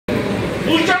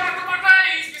Booster automata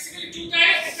is basically two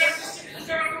types: deterministic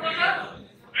booster automata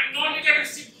and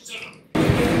non-deterministic booster automata.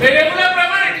 The regular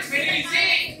grammar, it is very easy.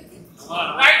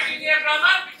 Right linear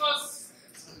grammar, because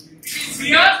it is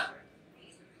here.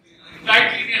 Right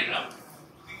linear grammar.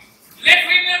 Left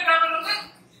linear grammar होगा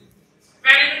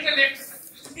parameter left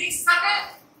mix থাকে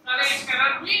তাহলে it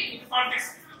cannot be in context.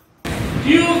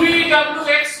 U V W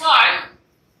X Y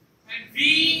and V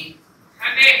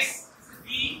and X. V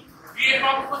এর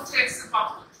পাপ হচ্ছে X এর পাপ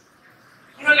হচ্ছে।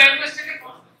 পুরো ল্যাঙ্গুয়েজটাকে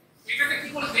এটাতে কি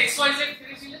বলে X Y Z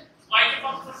ফেলেছিলে Y কে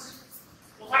পাপ করছে।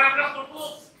 ওখানে আমরা করব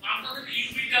আমাদের U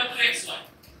V W X Y।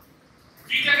 V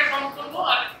টাকে পাপ করব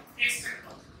আর X টাকে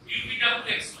পাপ U V W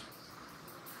X Y।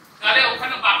 তাহলে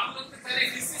ওখানে বাক্যগুলোতে তাহলে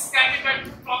this is can be by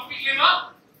config lemma,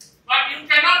 but you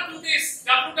cannot do this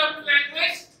WW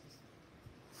language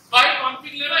by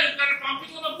config lemma. You can config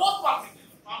lemma both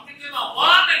config lemma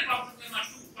 1 and config lemma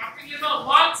 2. Config lemma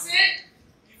 1 say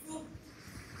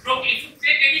if you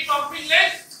take any config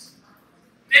length,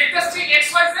 take the string x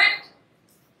y z,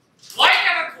 y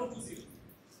cannot go to 0.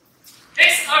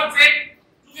 X or z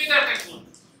together can go.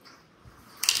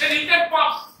 Then you can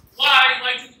pop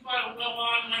y to the power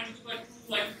 1, y to the power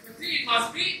 2, y to the power 3, it must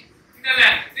be in a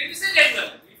language. Then you say regular.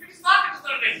 If it is not, it is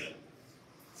not regular.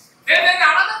 Then there is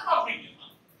another config lemma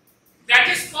that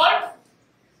is called,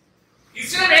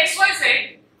 instead of x, y, z,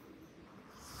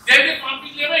 there is a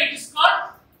config lemma, it is called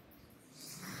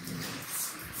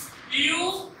u,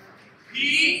 v,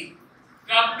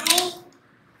 w,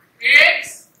 x,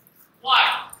 y.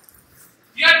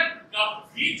 Here,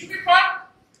 v to be power,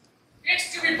 x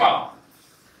to be power.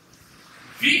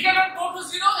 V cannot go to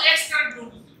 0, x cannot go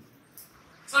to 0.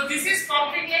 So this is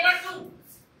config lemma 2.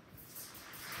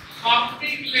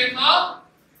 Config lemma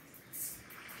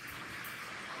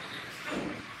 2.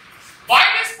 Why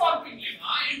this config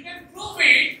lemma? You can prove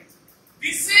it.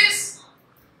 This is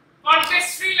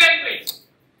context-free language.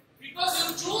 Because you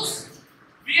choose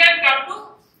V and W.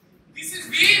 This is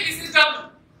V, this is W.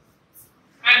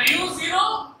 And U0,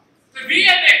 so V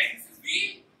and X. This is V,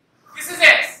 this is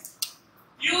X.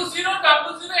 U0,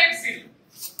 W0, X0.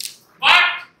 But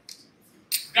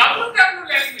WW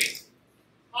language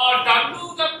or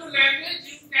WW language,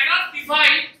 you cannot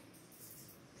divide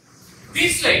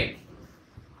this way.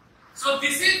 So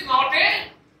this is not a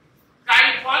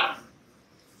type 1.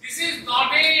 This is not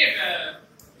a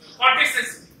context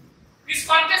sensitive. This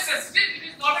context sensitive, it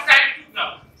is not a type 2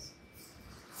 grammar.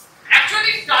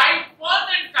 Actually, type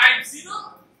 1 and type 0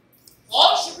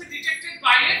 all should be detected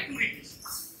by a two-regression.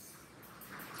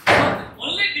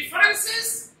 Only difference is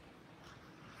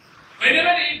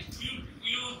whenever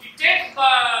you detect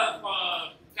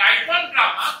type 1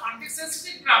 grammar, context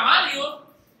sensitive grammar, your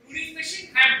Turing machine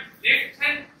have left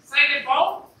hand side a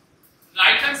bound,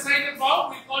 right hand side a bound.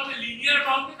 We call the linear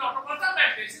bounded automata,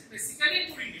 but this is basically a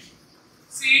Turing machine.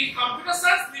 See, in computer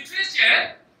science literature,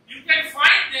 you can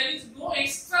find there is no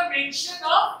extra mention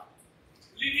of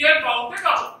linear bounded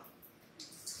automata.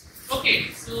 Okay,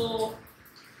 so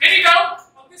any doubt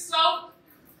of this now?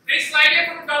 Next slide here,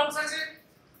 কোনো doubts আছে?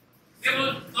 যেমন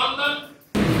নন্দন।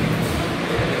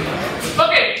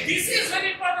 Okay, this is very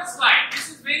important slide. This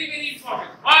is very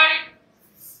important. Why?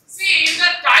 See, in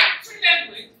the type 3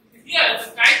 language, here the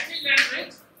type 3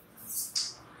 language,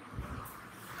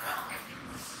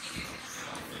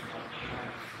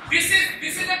 this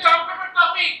is a term paper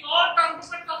topic. All term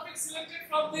paper topics selected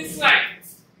from this slide.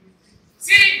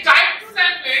 See, in type 2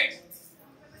 language,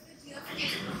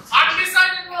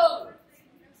 undecidable.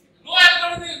 No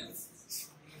algorithms.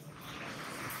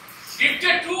 If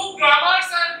the two grammars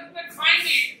are, you can find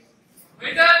it,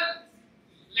 whether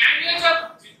language of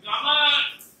grammar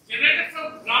generated from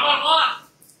grammar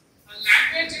 1 and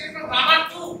language generated from grammar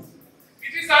 2,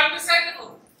 it is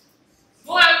undecidable.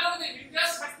 No algorithm, you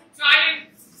just have to try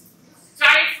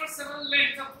it for several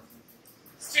lengths of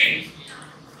string.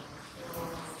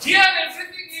 Here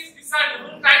everything is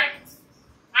decidable type.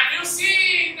 And you see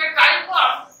in the type 1,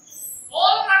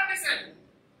 all are undecidable.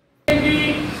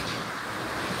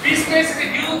 This space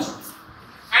is huge,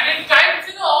 and in type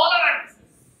 0, all are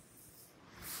undecidable.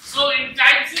 So in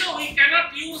type 0, we cannot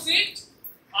use it,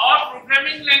 our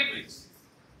programming language.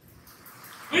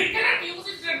 We cannot use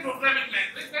it in programming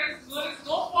language. There is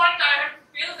no point I have to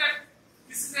tell that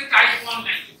this is a type 1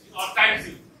 language or type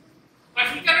 0. But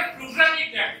we cannot program it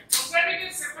that way. Programming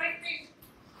is separate thing.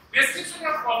 Description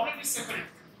of problem is separate.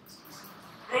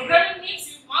 Programming means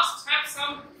you must have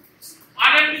some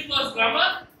unambiguous grammar.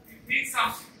 It means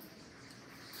something.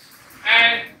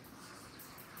 And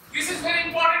this is very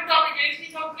important topic, NP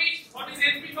complete. What is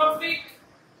NP complete?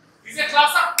 This is a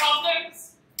class of problems.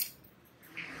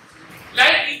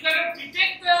 Like you cannot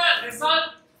detect the result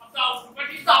of the output, but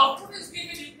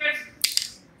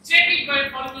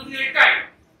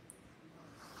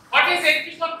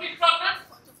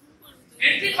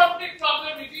NP-complete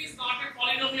problem, it is not a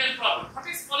polynomial problem. What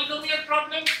is polynomial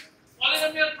problem?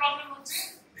 Polynomial problem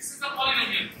hoche, this is the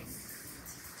polynomial problem.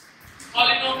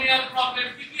 Polynomial problem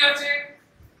কি আছে?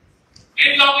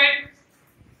 n log n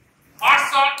merge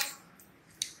sort,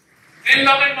 n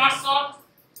log n merge sort,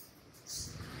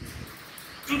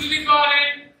 2 to the power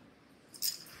n,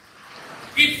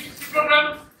 keep program,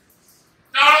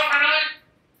 tower of Hanoi,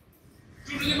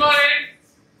 2 to the power n,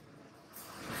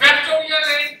 factorial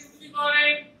n, 2 to the power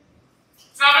n,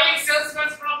 traveling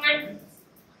salesman's problem,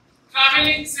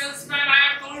 traveling salesman, I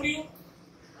have told you.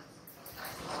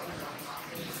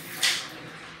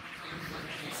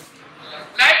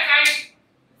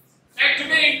 Like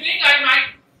today evening, I might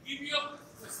give you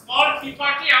a small tea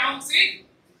party amongst it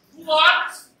who are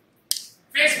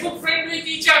Facebook friends with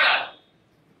each other.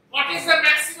 What is the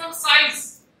maximum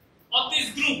size of this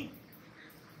group?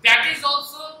 That is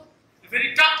also a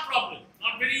very tough problem,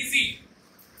 not very easy.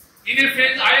 In a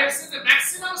phrase, I have said the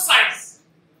maximum size.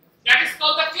 That is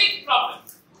called the click problem.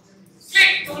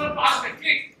 Click, don't pass the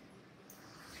click.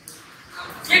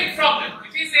 Click problem.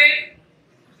 It is a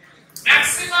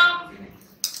maximum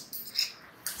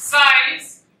size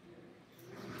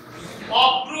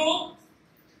of group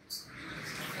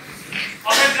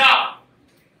of a graph.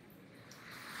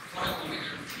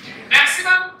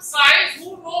 Maximum size who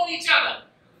know each other,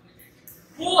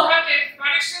 who have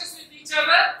connections with each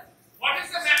other. What is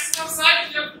the maximum size?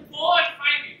 You have to go and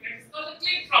find it. That is called the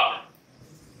click problem.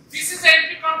 This is the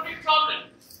NP-complete problem.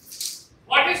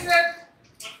 What is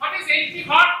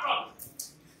NP-hard problem?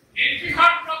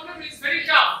 NP-hard problem is very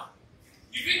tough.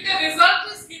 Even the result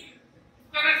is given, you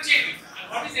cannot check it. And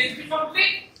what is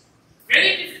NP-complete?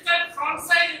 Very difficult, front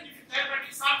side is difficult, but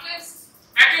you sometimes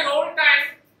at your own time.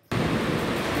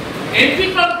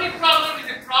 NP-complete problem is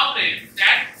a problem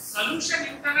that solution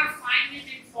you cannot find it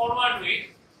in forward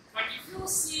way, but if you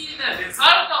see the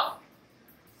result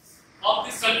of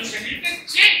the solution, you can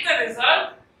check the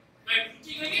result by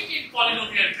putting it in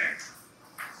polynomial term.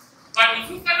 But if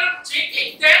you cannot check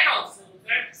it, that also,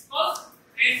 that is called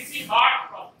NP-hard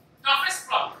problem, toughest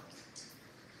problem.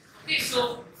 Okay,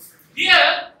 so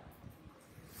here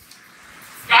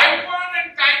type 1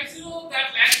 and type 0,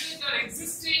 that language are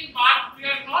existing, but we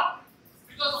are not